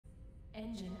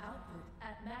Engine output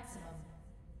at maximum.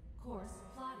 Course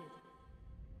plotted.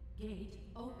 Gate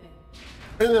open.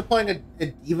 They're playing a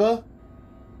diva?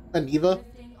 An Eva?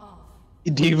 Lifting off.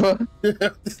 Diva. From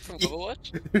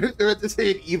Overwatch? They're about to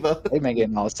say an Eva. They been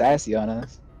getting all sassy on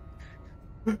us.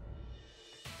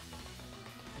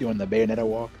 Doing the Bayonetta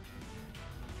walk.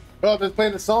 Oh, they're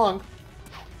playing the song.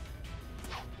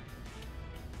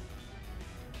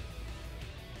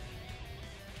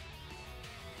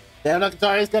 Damn,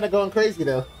 Nakatari's kind of going crazy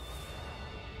though.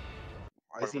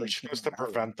 Why is he We're supposed to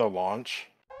prevent the launch.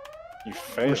 You We're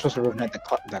failed. supposed to prevent the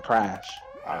crash.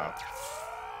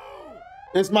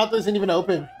 His mouth isn't even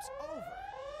open.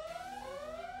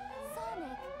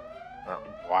 Oh,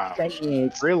 wow.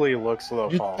 Sonic. Really looks low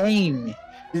You fall. came.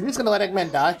 Is he just gonna let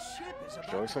Eggman die?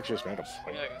 She looks like she's made of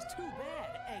plate. Yeah, Too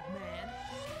bad, Eggman.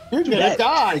 You're gonna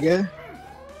die. Nigga.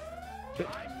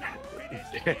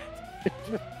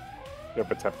 You have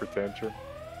a temper tantrum.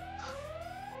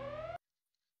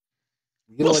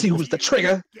 We'll see who's the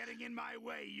trigger. Getting in my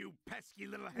way, you pesky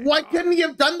little Why couldn't he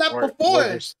have done that We're,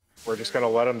 before? we're just gonna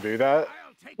let him do that?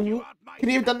 I'll take you out my Could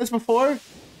he have done this before?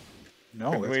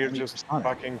 No, Couldn't it's we have only just Sonic.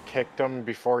 fucking kicked him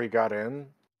before he got in?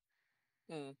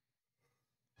 Hmm.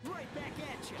 right back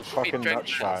at you. Just fucking Dragon nut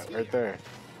shot right there.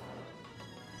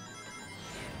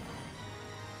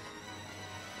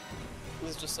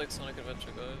 This is just like Sonic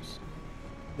Adventure, guys.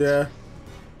 Yeah.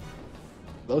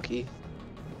 Loki.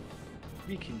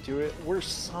 We can do it. We're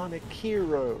Sonic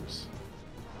heroes.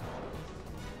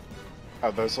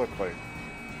 Oh, those look like...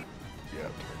 Yeah.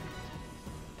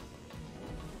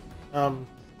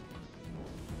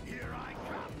 Here I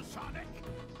come, Sonic.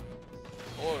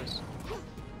 Wars.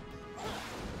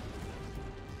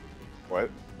 What? Am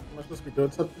I supposed to be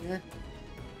doing something here?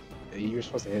 Yeah, you were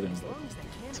supposed to hit him, As but long as that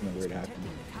cannon something is weird happened.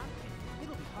 protecting the cockpit,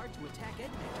 it'll be hard to attack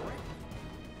Eggman directly.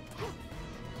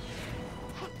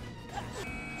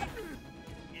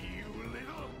 You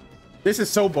little... This is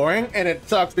so boring, and it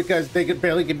sucks because they could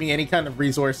barely give me any kind of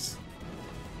resource.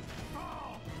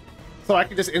 So I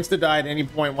could just insta-die at any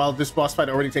point while this boss fight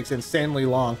already takes insanely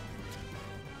long.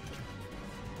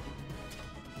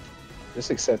 just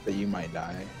accept that you might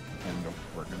die, and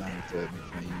we're gonna have to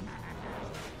defend you.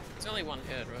 It's only one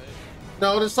hit, right?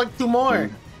 No, there's like 2 more.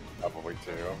 Probably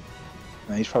too.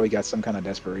 And he's probably got some kind of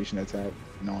desperation attack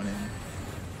going in.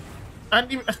 I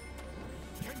didn't even...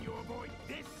 Can you avoid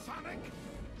this, Sonic?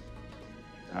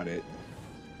 Doubt it.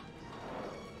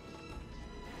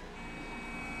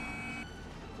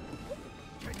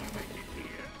 Can you make it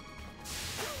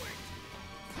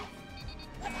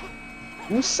here?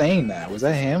 Who's saying that? Was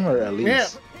that him or at Yeah,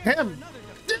 least? him.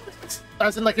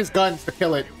 As in like his guns to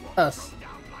kill it. Us.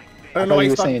 I I don't know thought why he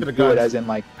he's was talking saying to the do it guns. as in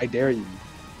like, I dare you,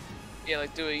 Yeah,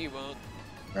 like do it, you won't.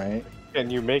 right? Can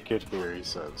you make it here, he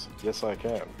says. Yes, I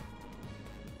can.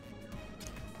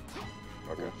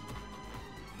 Okay.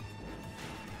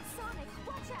 Sonic,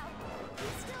 watch out! He's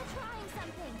still trying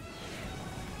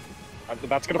something.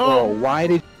 That's gonna Bro, blow. why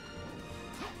did...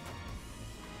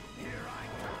 Here I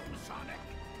come, Sonic.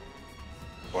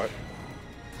 What?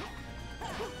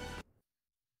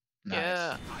 Nice.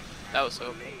 Yeah. That was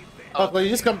so. Oh, will you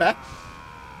just come back?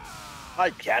 I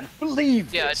can't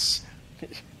believe Yeah, this.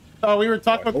 Oh, we were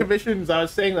talking about commissions. I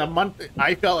was saying that month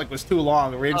I felt like was too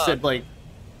long. Rage said like,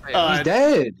 Yeah. He's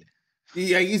dead.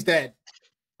 yeah, he's dead.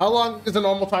 How long is the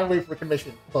normal time wait for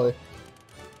commission, Chloe?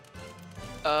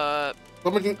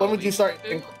 When would you start?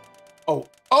 Oh,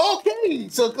 okay.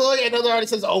 So Chloe, another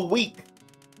artist says a week.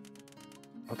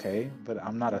 Okay, but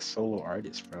I'm not a solo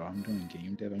artist, bro. I'm doing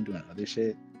game dev. I'm doing other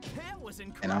shit. That was And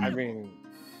incredible. I'm I mean,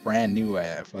 brand new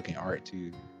at fucking art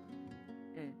too.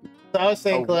 So I was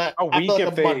saying, Chloe, a I week feel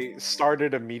like if a month. they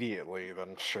started immediately,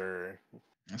 then sure.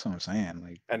 That's what I'm saying.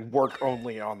 Like, And work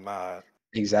only on that,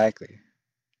 exactly.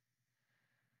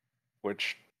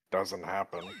 which doesn't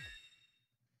happen.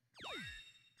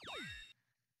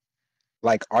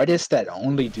 Like artists that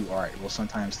only do art will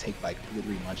sometimes take like 2 to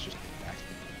 3 months just to get back to me.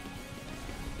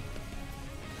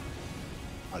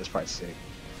 Oh, this part's sick.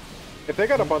 If they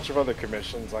got a bunch of other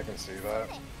commissions, I can see that.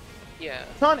 Yeah.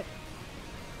 Sonic.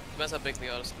 Depends how big the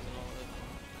artist is and all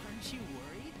Aren't you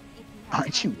worried? If you have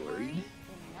Aren't you something to worried? worry,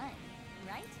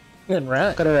 then none, right? Good right.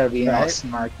 Look at her being all Right.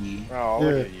 snarky. Oh, Yeah.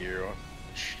 look at you.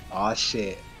 Aw,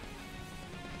 shit.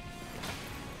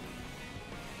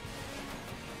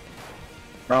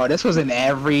 Bro, this was in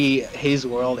every His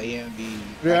World AMV.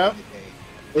 back Yeah. in the day.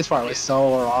 This part was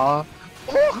so raw.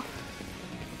 Oh.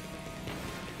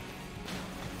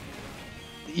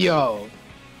 Yo.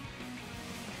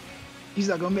 He's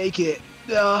not gonna make it.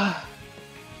 that.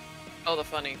 Oh, the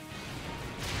funny.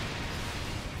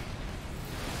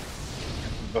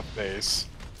 The face.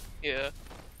 Yeah.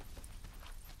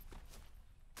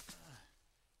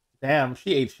 Damn,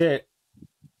 she ate shit.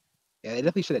 Yeah, they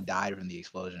definitely should have died from the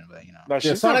explosion, but you know. No, Yeah, she's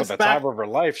having Sonic's the back. time of her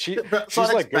life. She's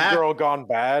Sonic's like good back. girl gone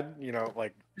bad. You know,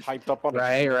 like hyped up on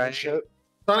Right, the right. shit.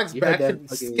 Sonic's You back heard that should be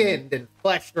fucking- skinned and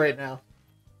fleshed right now.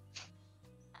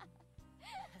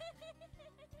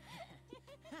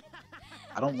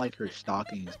 I don't like her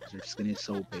stockings because her skin is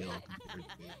so pale. compared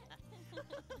to me.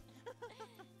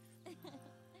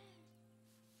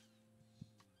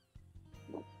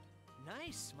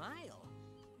 Nice smile.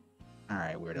 All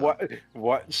right, weirdo. What?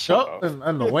 What? Shut Oh, up.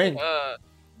 on the wing.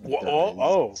 What?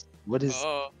 Oh, What is?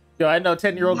 Yo, I know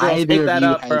 10-year-old girls Neither ate of that you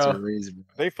up, has bro. a riz, bro.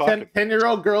 they fucking.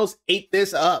 10-year-old girls ate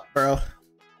this up, bro.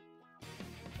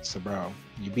 So, bro,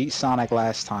 you beat Sonic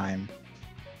last time.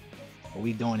 What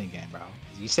we doing again, bro?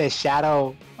 You said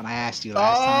Shadow when I asked you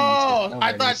last time. Oh, You said I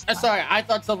Silver thought. this time. Sorry, I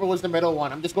thought Silver was the middle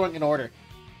one. I'm just going in order.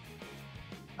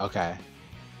 Okay.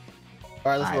 All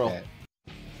right, let's All roll.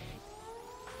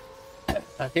 right,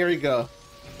 bet. Here we go.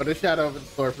 Put a Shadow in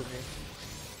store for me.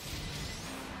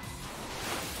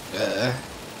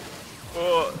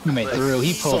 He made through.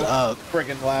 He pulled So up.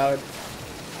 Friggin' loud.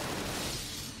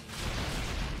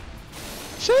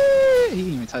 Shit! He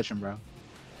didn't even touch him, bro.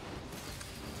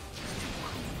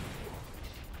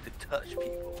 To touch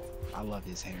people. I love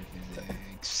his hair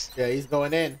physics. Yeah, he's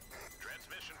going in.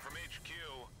 Transmission from HQ.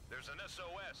 There's an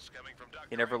SOS coming from Dr.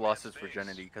 He never lost his Raymond's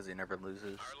virginity because he never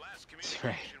loses. Our last That's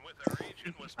right. communication with our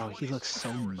agent was Oh, he looks so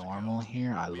 26 hours ago. normal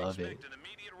here. I We love it. expect an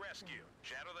immediate rescue.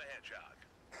 Shadow the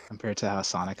Hedgehog. Compared to how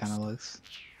Sonic kind of looks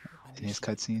in his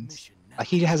cutscenes. Mission now. Like,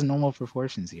 he has normal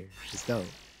proportions here. It's dope.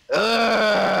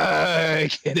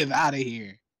 Get him out of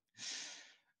here.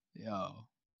 Yo.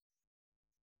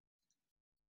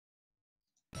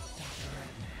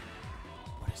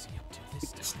 What is he up to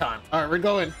this It's time? time. All right, we're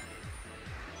going.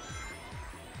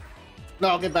 No,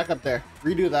 I'll get back up there.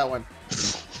 Redo that one.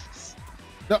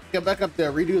 No, get back up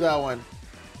there. Redo that one.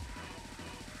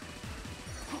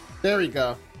 There we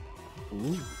go.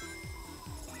 Ooh.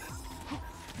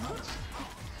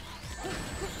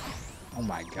 Oh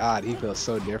my god, he feels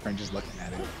so different just looking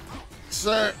at it.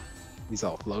 Sir, He's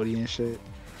all floaty and shit.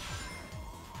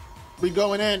 we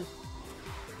going in.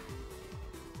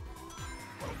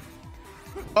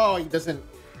 Oh, he doesn't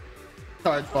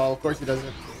charge ball. Of course he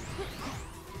doesn't.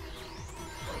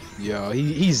 Yo,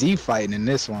 he's Z fighting in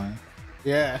this one.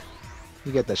 Yeah.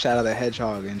 You get the Shadow the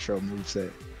Hedgehog intro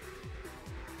moveset.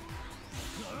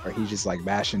 Or he's just like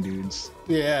bashing dudes.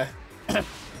 Yeah.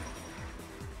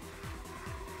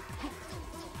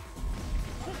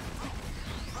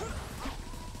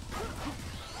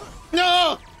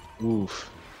 No! Oof.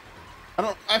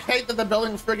 I hate that the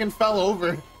building friggin' fell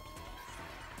over. It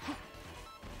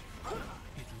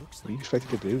looks What do you like expect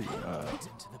it to do? it's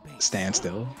into the base. Stand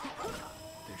still?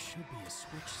 There should be a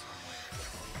switch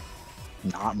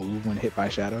somewhere. Not move when hit by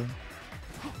Shadow?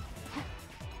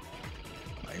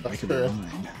 Like, That's make it fair.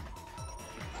 blind.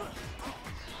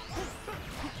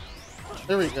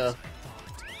 There we go.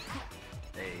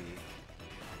 Hey.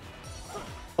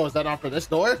 Oh, is that on for this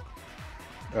door?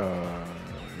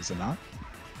 Is it not?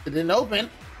 It didn't open.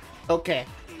 Okay.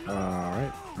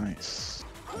 Alright, nice.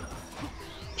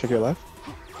 Check your left.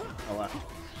 Oh, wow.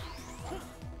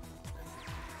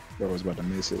 I was about to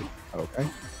miss it. Okay.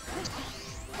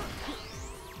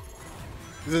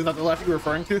 This is not the left you were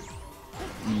referring to?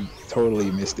 You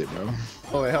totally missed it, bro.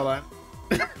 Oh, wait, hold on.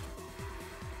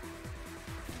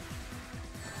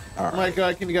 Oh Alright. my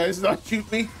god, can you guys not shoot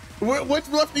me? Which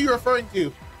left are you referring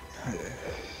to?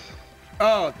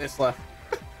 Oh, this left.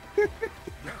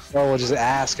 Oh, we'll just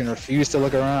ask and refuse to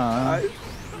look around.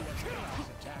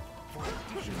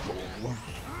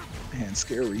 Man,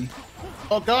 scary.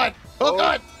 Oh god! Oh,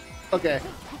 god! Okay.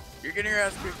 You're getting your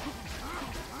ass kicked.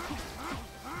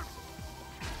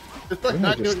 This one's Didn't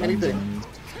not it just doing stuns anything.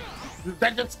 him?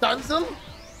 That just stuns him?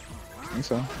 I think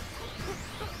so.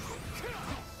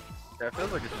 Yeah, it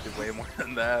feels like it should do way more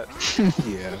than that.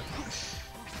 Yeah.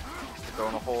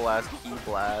 Throwing a whole ass key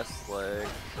blast, like.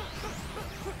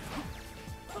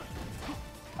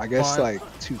 I guess Fine.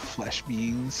 like two flesh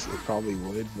beings, it probably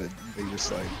would, but they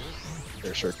just like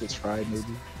their circuits fried maybe.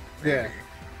 Yeah.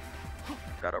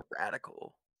 Got a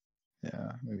radical.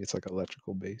 Yeah, maybe it's like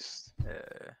electrical based. Yeah.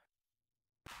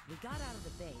 We got out of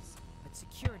the base, but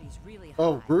security's really high.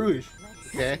 Oh, Bruges. Let's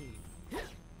Okay. see.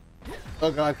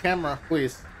 Oh god, camera,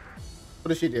 please. What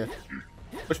does she do?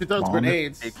 Oh, she throws Bomb.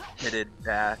 grenades. Big pitted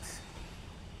bats.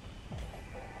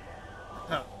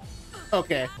 Oh.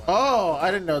 Okay. Oh,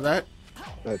 I didn't know that.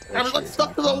 That I was actually like is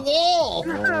stuck to not the wall!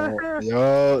 Oh,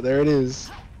 yo, there it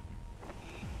is.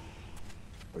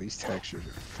 Oh, these textures are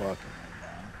fucking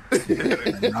right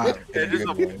Not It's just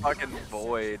a good, boy. fucking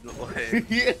void. Like,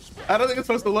 Yeah, I don't think it's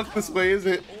supposed to look this way, is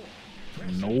it?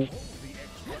 Nope.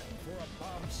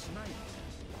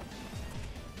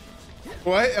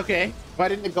 What? Okay. Why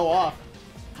didn't it go off?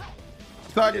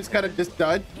 So I just kind of just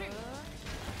done.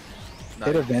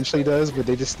 It eventually does, but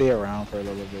they just stay around for a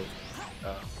little bit.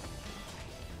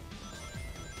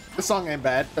 The song ain't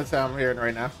bad. That's how I'm hearing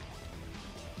right now.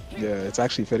 Yeah, it's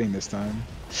actually fitting this time.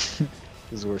 This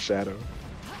is where Shadow.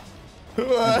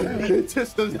 It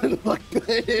just doesn't look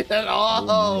good at all.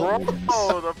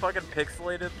 bro, the fucking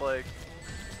pixelated, like.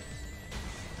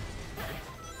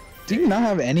 Do you not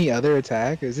have any other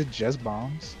attack? Is it just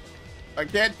bombs? I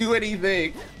can't do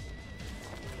anything.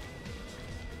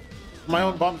 My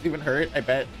own bombs even hurt, I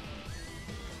bet.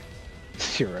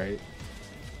 You're right.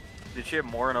 Did she have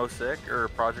more in 06 or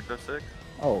Project 06?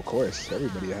 Oh, of course.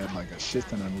 Everybody had like a shit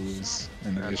ton of moves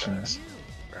and additions.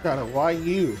 God, why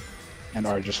you? And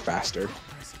are just faster,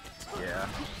 Yeah.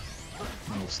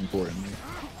 most importantly.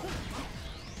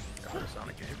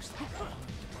 Sonic games.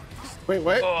 Wait,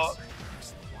 what? Oh,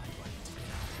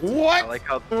 What? I like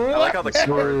how the cards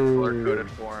are coded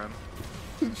for him.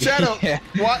 Shadow. Yeah.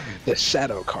 What? The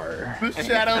Shadow car. The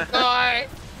shadow car.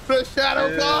 The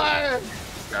shadow car.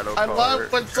 Shadow I card,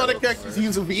 love when shadow Sonic X card.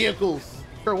 use vehicles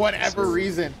for whatever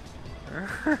reason.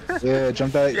 Yeah,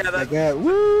 jump that. Yeah, like that.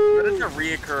 Woo! That is a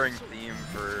reoccurring theme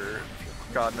for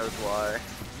God knows why.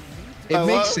 It I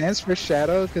makes love- sense for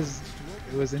Shadow because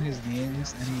it was in his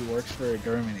games and he works for a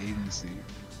government agency.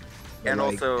 But, And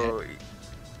like, also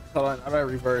Hold on, how do I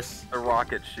reverse? the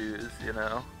rocket shoes, you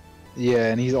know? yeah,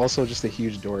 and he's also just a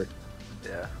huge dork.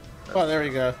 Yeah. Oh, there we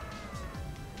go.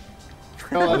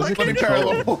 Oh, Does it let me control?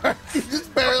 parallel park.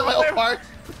 Just parallel park.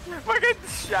 Fucking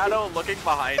Shadow looking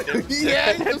behind him.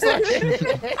 Yeah, it's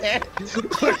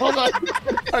just like. Hold on.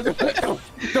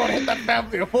 Don't hit that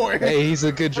family before. Hey, he's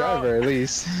a good driver at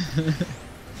least.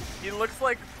 He looks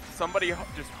like somebody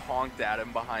just honked at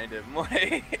him behind him.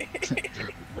 Like,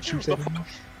 What you saying?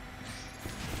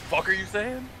 fuck are you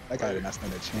saying? That guy did not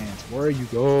stand a chance. Where are you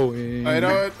going? I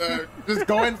know it. Just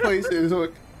going places.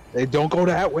 Look. Hey, don't go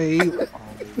that way.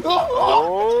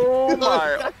 Oh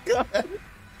my! God.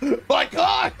 My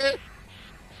God!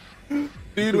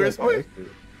 Dude, where's my...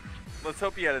 Let's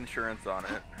hope he had insurance on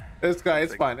it. This guy,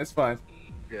 it's fine, it's fine.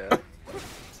 Yeah.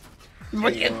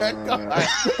 Look at that guy.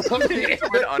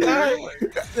 Went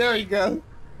under. There you go.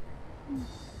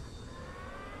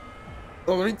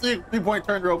 Oh, let me do 3-point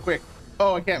turn real quick.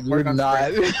 Oh, I can't You're work on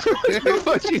not. sprint.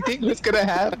 What do you think was gonna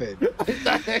happen? To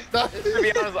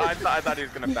be honest, I thought he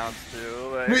was gonna bounce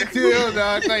too. Like. Me too,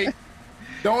 dog. Like,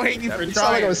 don't hate me for You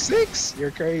sound like trying. a 6.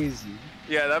 You're crazy.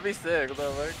 Yeah, that'd be sick.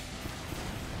 Though, like.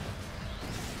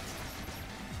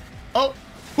 Oh!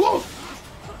 Whoa!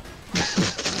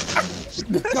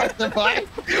 Start the fight.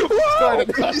 Whoa!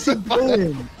 Start What is he the fight.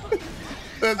 doing?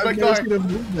 That's my I've never car. seen him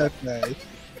move that fast.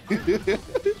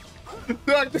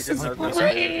 Dog, this is just knows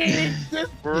great.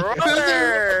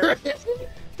 Brother!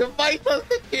 The fight was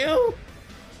the kill.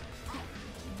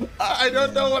 I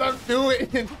don't know what I'm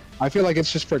doing. I feel like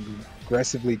it's just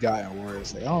progressively gotten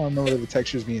worse. Like, I don't remember the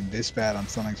textures being this bad on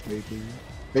Sonic's playthrough.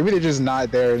 Maybe they're just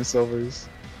not there in Silver's.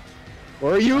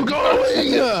 Where are you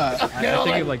going? I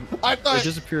think it, like, I it thought.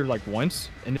 just appeared like once,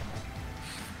 and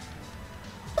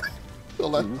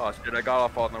Oh shit! I got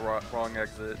off on the wrong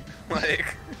exit.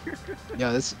 Like.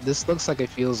 Yeah, this looks like it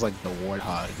feels like the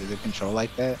Warthog. Does it control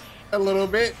like that? A little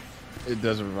bit. it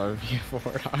doesn't remind me of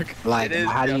Warthog. Like, It is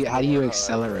how do you definitely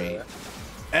accelerate?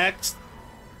 X.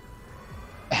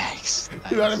 X.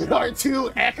 You know what I mean?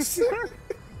 R2 X.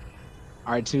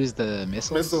 R2 is the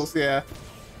missiles. Missiles, yeah.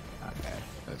 Okay.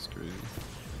 That's crazy.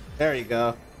 There you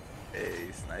go. Hey,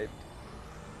 sniped.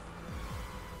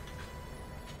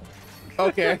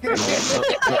 Okay.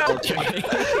 Okay.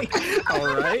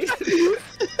 All right.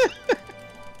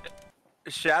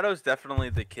 Shadow's definitely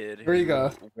the kid There you go.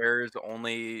 who wears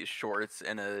only shorts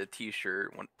and a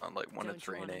t-shirt when when Don't it's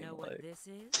you wanna raining. know what Like this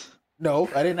is? No,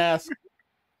 I didn't ask.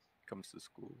 comes to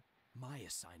school. My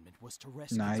assignment was to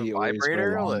rescue. Nah, It's a he always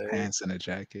vibrator, wear long like- pants and a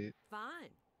jacket.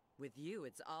 Fine. With you,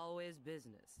 it's always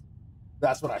business.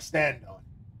 That's what I stand on.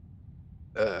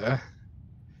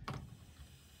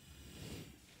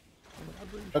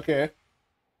 Okay.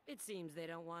 It seems they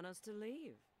don't want us to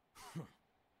leave.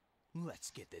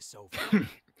 Let's get this over.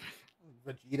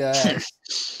 Vegeta.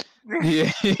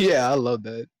 Yeah, yeah, I love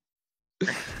that.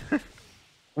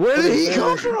 Where did he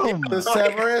come from? The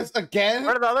Severus again?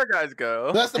 Where did the other guys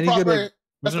go? That's the And he's proper. gonna-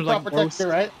 That's the Wasn't there, like, proper both- texture,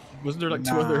 right? Wasn't there like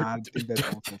two Nah, other? I think that's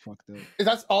also fucked up. Is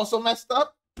that also messed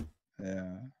up?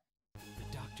 Yeah. The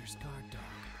doctor's guard dog.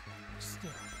 Still,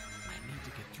 I need to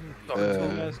get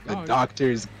The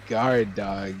doctor's guard,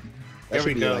 dog. That There should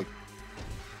we be go. like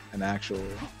an actual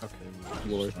Okay,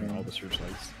 lore just find thing. all the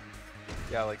searchlights.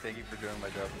 Yeah, like thank you for doing my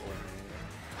job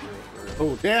for me.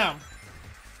 Oh, damn.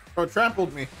 Bro,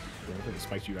 trampled me. Yeah, I think it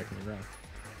spiked you back in the ground.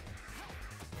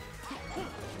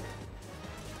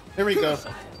 Here we go. Make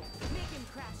him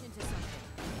crash into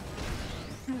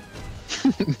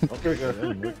something. Here we Yeah, go. that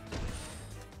didn't work.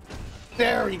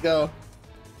 There we go.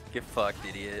 Get fucked,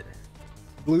 idiot.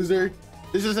 Loser.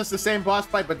 This is just the same boss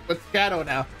fight, but with Shadow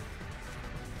now.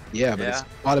 Yeah, but it's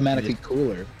automatically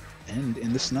cooler and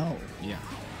in the snow. Yeah,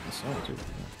 I saw it too.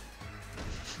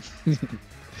 Yeah.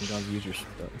 You don't use your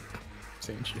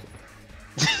same shit.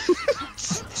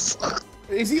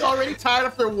 Is he already tired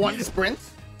after one sprint?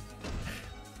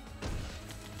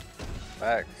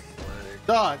 Facts.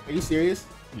 Dog, are you serious?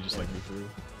 You just like me for real.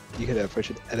 You could have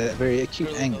pushed it at a very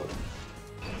acute angle.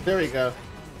 There we go.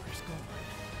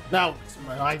 Now it's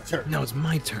my turn. Now it's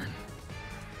my turn.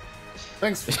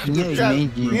 Thanks. Yeah, Jeff,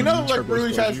 maybe you know, like Turbo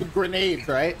Rouge has explosion. grenades,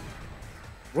 right?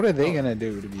 What are they gonna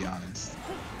do, to be honest?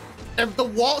 If the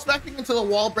wall smacking into the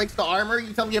wall breaks the armor,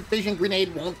 you tell me a fission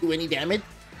grenade won't do any damage?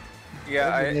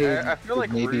 Yeah, I feel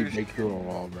like maybe Rouge break through a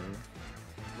wall, bro.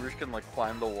 Rouge can like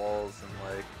climb the walls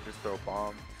and like just throw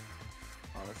bombs.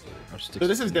 Honestly. So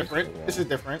this is different. This is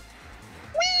different.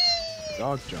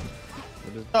 Dog jump.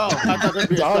 What is- Oh, I thought that'd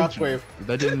be a Dog shockwave.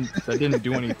 That didn't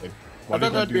do anything. Why I thought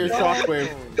did that'd be a do that? shockwave.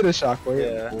 Hit a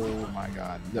shockwave. Yeah. Oh my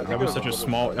god. That was such a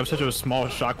small. That was such a small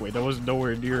shockwave. That was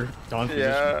nowhere near Don's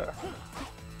position. Yeah.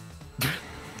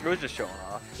 It was just showing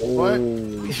off. What?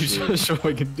 Holy You shit. just show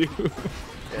what I can do.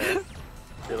 Yeah.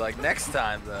 You're like next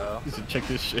time though. You should check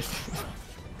this shit.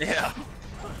 Yeah.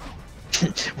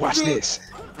 Watch this.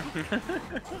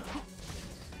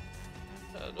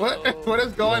 What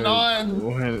is going on?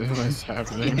 What is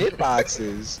happening?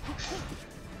 Hitboxes.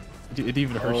 It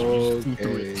even hurts when you just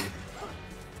through Okay.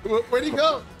 it. Where'd he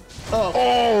go? Oh,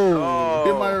 Oh!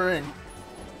 get my ring.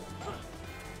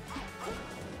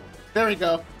 There we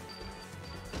go.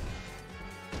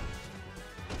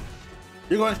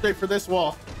 You're going straight for this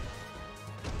wall.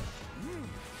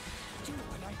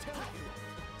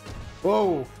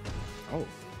 Whoa. Oh.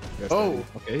 Oh.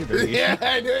 Okay. There you Yeah,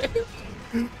 I knew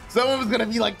it. Someone was gonna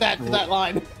be like that to that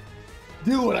line.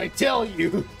 Do what I tell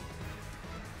you.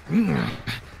 Like,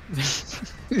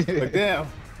 damn.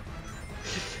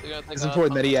 It's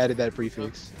important that he added that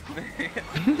prefix.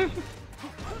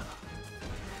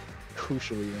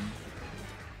 Crucially, then.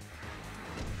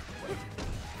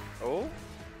 Oh,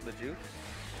 the juke.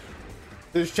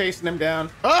 Just chasing him down.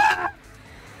 Ah!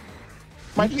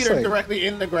 My I'm just feet are like- directly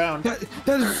in the ground.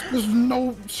 there's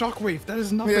no shockwave. That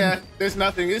is nothing. Yeah, there's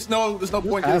nothing. There's no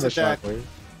point to Have this a attack. shockwave.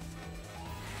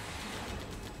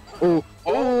 Oh,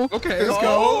 oh, Okay. Let's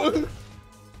go.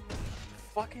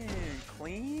 Fucking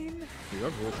clean. Here,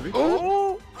 I'll go for it.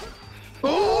 Oh,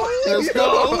 oh, let's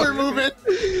go. We're moving.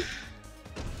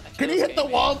 Can you hit the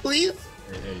wall, please?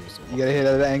 Hey, you're so you gotta hit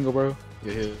at an angle, bro.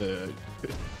 You hit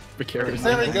precarious.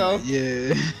 There we go.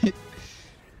 Yeah.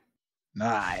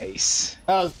 Nice.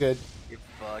 That was good. You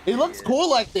fuck. It looks idiot. cool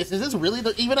like this. Is this really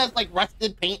the even as like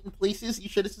rusted paint in places? You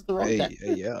sure this is the wrong Hey, deck?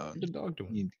 hey, yo. What the dog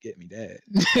doing? You need to get me that.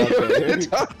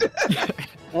 Okay.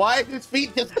 Why is his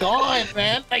feet just gone,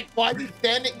 man? Like, why is he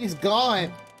standing? He's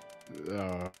gone.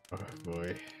 Oh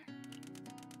boy.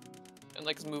 And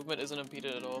like his movement isn't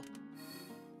impeded at all.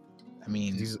 I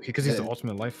mean, Because he's the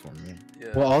ultimate life form, man. Yeah.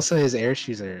 well, also his air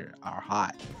shoes are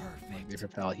hot. Like, they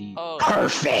propel heat. Oh.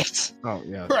 Perfect. Oh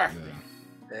yeah. Correct.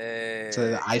 yeah. Hey.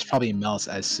 So the ice probably melts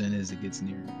as soon as it gets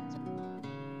near.